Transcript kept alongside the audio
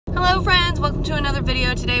Hello friends, welcome to another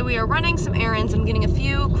video. Today we are running some errands. I'm getting a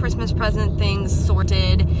few Christmas present things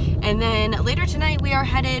sorted, and then later tonight we are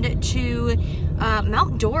headed to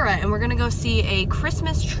Mount Dora, and we're gonna go see a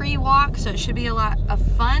Christmas tree walk, so it should be a lot of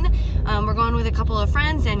fun. We're going with a couple of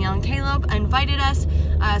friends. Danielle and Caleb invited us,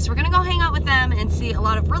 so we're gonna go hang out with them and see a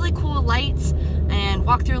lot of really cool lights and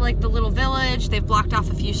walk through like the little village. They've blocked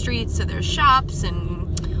off a few streets, so there's shops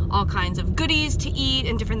and all kinds of goodies to eat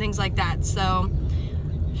and different things like that. So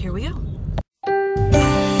here we go.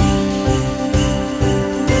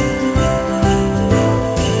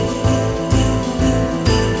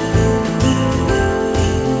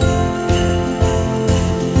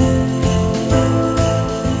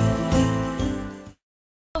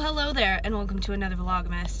 Hello there, and welcome to another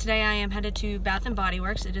Vlogmas. Today I am headed to Bath &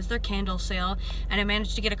 Bodyworks. It is their candle sale, and I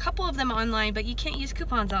managed to get a couple of them online, but you can't use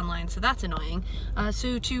coupons online, so that's annoying.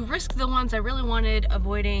 So to risk the ones I really wanted,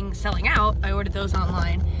 avoiding selling out, I ordered those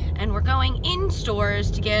online. And we're going in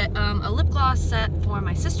stores to get a lip gloss set for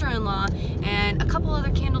my sister-in-law and a couple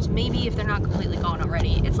other candles, maybe if they're not completely gone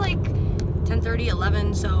already. It's like 10:30,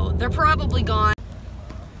 11, so they're probably gone.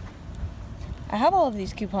 I have all of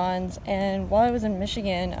these coupons, and while I was in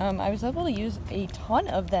Michigan, I was able to use a ton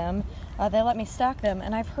of them. They let me stack them,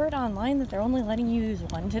 and I've heard online that they're only letting you use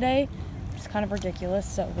one today. It's kind of ridiculous,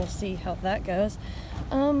 so we'll see how that goes.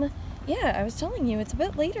 Yeah, I was telling you, it's a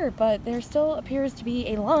bit later, but there still appears to be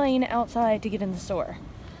a line outside to get in the store.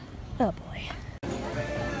 Oh boy.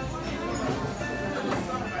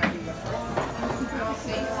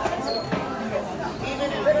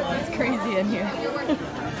 It's crazy in here.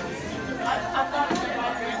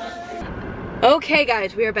 Okay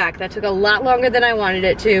guys, we are back. That took a lot longer than I wanted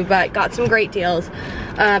it to, but got some great deals.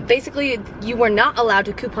 Basically, you were not allowed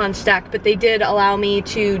to coupon stack, but they did allow me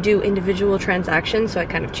to do individual transactions, so I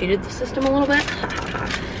kind of cheated the system a little bit.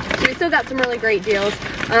 So we still got some really great deals.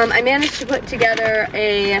 I managed to put together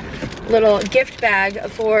a little gift bag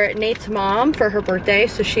for Nate's mom for her birthday,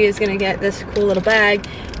 so she is gonna get this cool little bag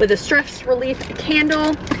with a stress relief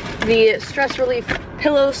candle, the stress relief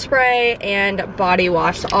pillow spray, and body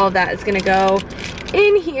wash. So all of that is gonna go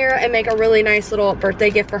in here and make a really nice little birthday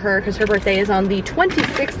gift for her, because her birthday is on the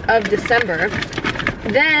 26th of December.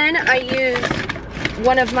 Then I used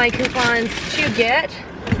one of my coupons to get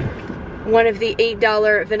one of the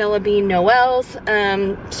 $8 Vanilla Bean Noels.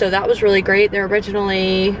 So that was really great. They're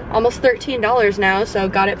originally almost $13 now, so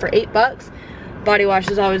got it for $8. Body wash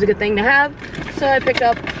is always a good thing to have, so I picked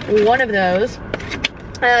up one of those.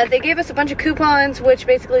 They gave us a bunch of coupons, which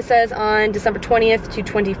basically says on December 20th to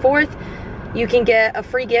 24th, you can get a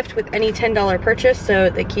free gift with any $10 purchase, so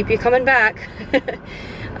they keep you coming back.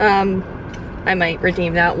 I might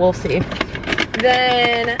redeem that, we'll see.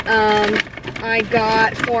 Then I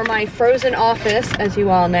got for my Frozen office, as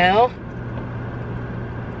you all know,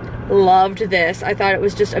 loved this. I thought it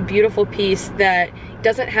was just a beautiful piece that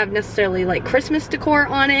doesn't have necessarily like Christmas decor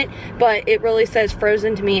on it, but it really says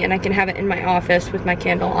Frozen to me, and I can have it in my office with my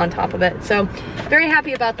candle on top of it. So very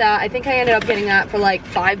happy about that. I think I ended up getting that for like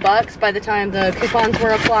 $5 by the time the coupons were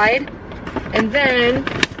applied. And then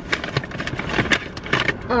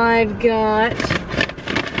I've got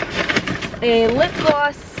a lip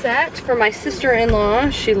gloss set for my sister-in-law.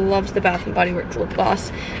 She loves the Bath & Body Works lip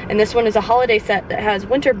gloss, and this one is a holiday set that has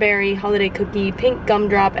winter berry, holiday cookie, pink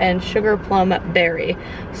gumdrop, and sugar plum berry.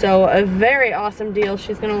 So a very awesome deal.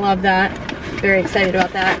 She's gonna love that. Very excited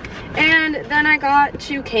about that. And then I got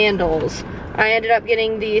 2 candles. I ended up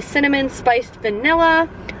getting the cinnamon spiced vanilla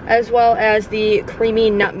as well as the creamy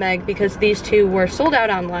nutmeg, because these 2 were sold out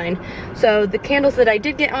online. So the candles that I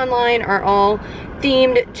did get online are all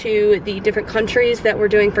themed to the different countries that we're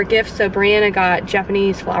doing for gifts. So Brianna got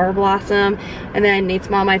Japanese flower blossom, and then Nate's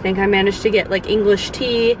mom, I think I managed to get like English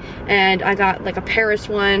tea, and I got like a Paris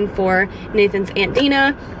one for Nathan's Aunt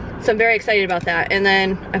Dina. So I'm very excited about that. And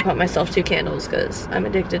then I bought myself 2 candles because I'm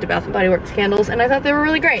addicted to Bath & Body Works candles, and I thought they were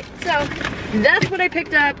really great. So that's what I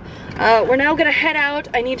picked up. We're now gonna head out.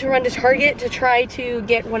 I need to run to Target to try to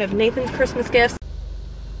get one of Nathan's Christmas gifts.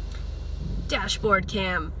 Dashboard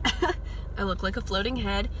cam. I look like a floating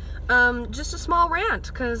head. Just a small rant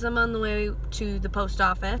because I'm on the way to the post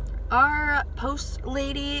office. Our post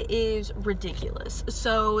lady is ridiculous.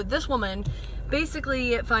 So this woman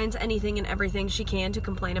basically finds anything and everything she can to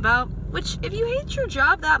complain about, which if you hate your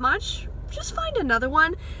job that much, just find another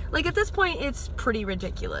one. Like at this point, it's pretty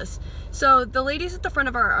ridiculous. So the ladies at the front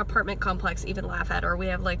of our apartment complex even laugh at her. We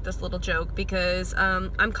have like this little joke because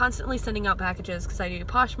I'm constantly sending out packages because I do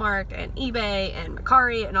Poshmark and eBay and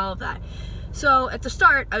Mercari and all of that. So at the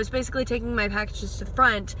start, I was basically taking my packages to the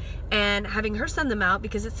front and having her send them out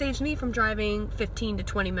because it saves me from driving 15 to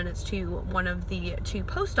 20 minutes to one of the 2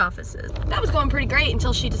 post offices. That was going pretty great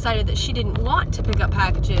until she decided that she didn't want to pick up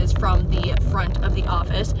packages from the front of the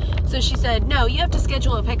office. So she said, no, you have to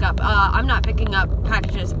schedule a pickup. I'm not picking up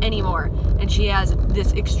packages anymore. And she has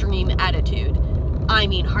this extreme attitude. I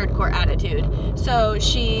mean hardcore attitude. So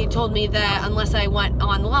she told me that unless I went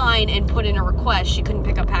online and put in a request, she couldn't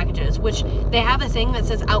pick up packages, which they have a thing that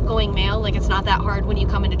says outgoing mail. Like, it's not that hard when you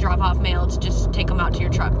come in to drop off mail to just take them out to your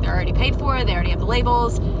truck. They're already paid for, they already have the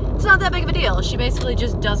labels. It's not that big of a deal. She basically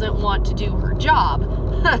just doesn't want to do her job.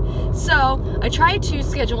 So I tried to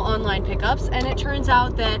schedule online pickups, and it turns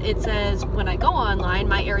out that it says when I go online,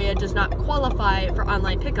 my area does not qualify for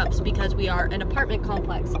online pickups because we are an apartment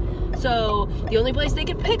complex. So the only place they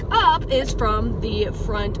can pick up is from the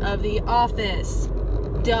front of the office.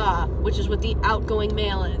 Duh, which is what the outgoing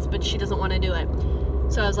mail is, but she doesn't want to do it.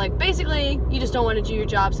 So I was like, basically, you just don't want to do your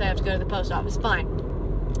job, so I have to go to the post office. Fine.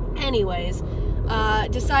 Anyways,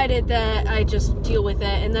 decided that I just deal with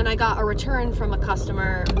it, and then I got a return from a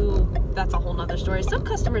customer who, that's a whole nother story. Some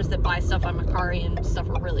customers that buy stuff on Mercari and stuff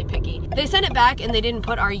are really picky. They sent it back and they didn't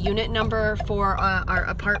put our unit number for our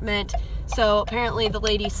apartment. So apparently the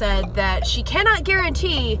lady said that she cannot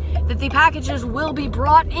guarantee that the packages will be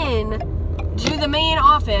brought in to the main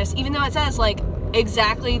office, even though it says like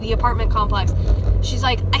exactly the apartment complex. She's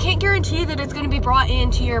like, I can't guarantee that it's going to be brought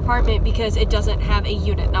into your apartment because it doesn't have a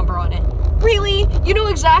unit number on it. Really? You know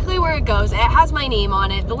exactly where it goes. It has my name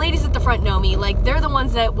on it. The ladies at the front know me. Like, they're the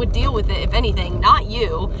ones that would deal with it, if anything, not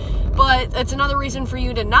you. But it's another reason for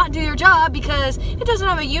you to not do your job because it doesn't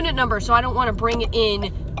have a unit number, so I don't want to bring it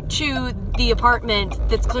in to the apartment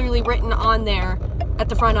that's clearly written on there at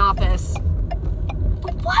the front office.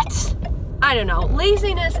 What? I don't know.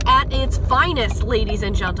 Laziness at its finest, ladies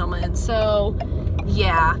and gentlemen. So,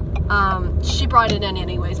 yeah. She brought it in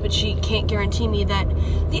anyways, but she can't guarantee me that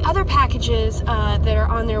the other packages that are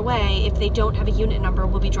on their way, if they don't have a unit number,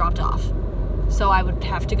 will be dropped off. So I would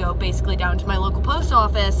have to go basically down to my local post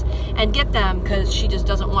office and get them because she just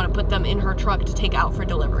doesn't want to put them in her truck to take out for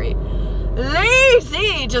delivery.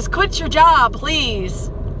 Lazy! Just quit your job, please.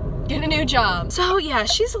 Get a new job. So yeah,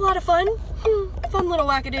 she's a lot of fun. Fun little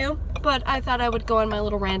wackadoo. But I thought I would go on my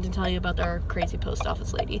little rant and tell you about our crazy post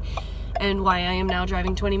office lady and why I am now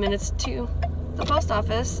driving 20 minutes to the post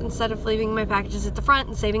office instead of leaving my packages at the front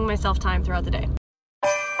and saving myself time throughout the day.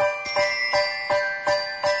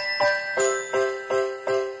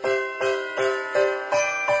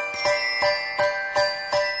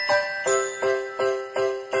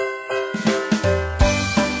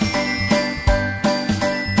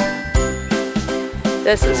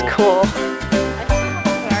 This is cool.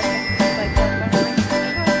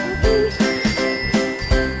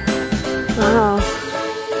 Wow.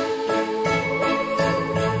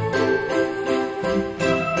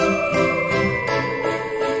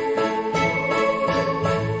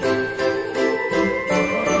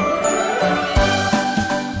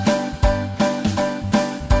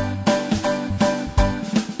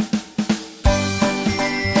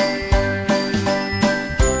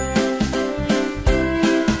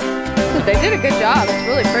 They did a good job. It's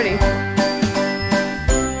really pretty.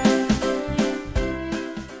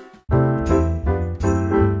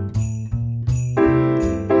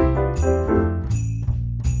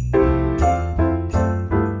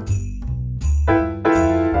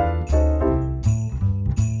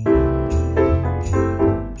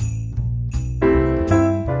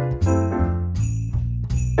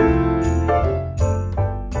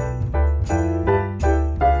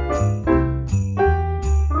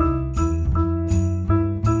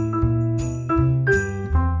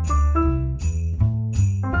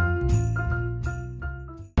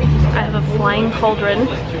 I have a flying cauldron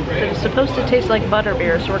that is supposed to taste like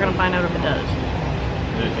butterbeer, so we're gonna find out if it does.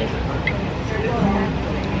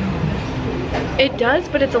 It does,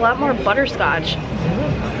 but it's a lot more butterscotch.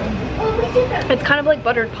 It's kind of like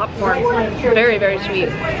buttered popcorn. Very, very sweet.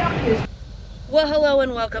 Well, hello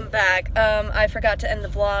and welcome back. I forgot to end the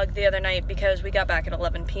vlog the other night because we got back at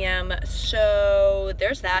 11 p.m. So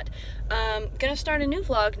there's that. Gonna start a new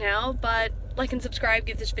vlog now, but like and subscribe,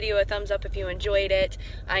 give this video a thumbs up if you enjoyed it.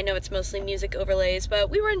 I know it's mostly music overlays, but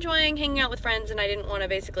we were enjoying hanging out with friends and I didn't want to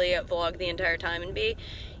basically vlog the entire time and be,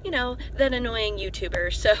 you know, that annoying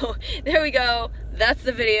YouTuber. So there we go. That's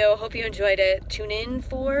the video. Hope you enjoyed it. Tune in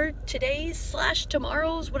for today's /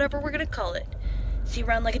 tomorrow's, whatever we're gonna call it. See you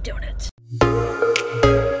around like a donut.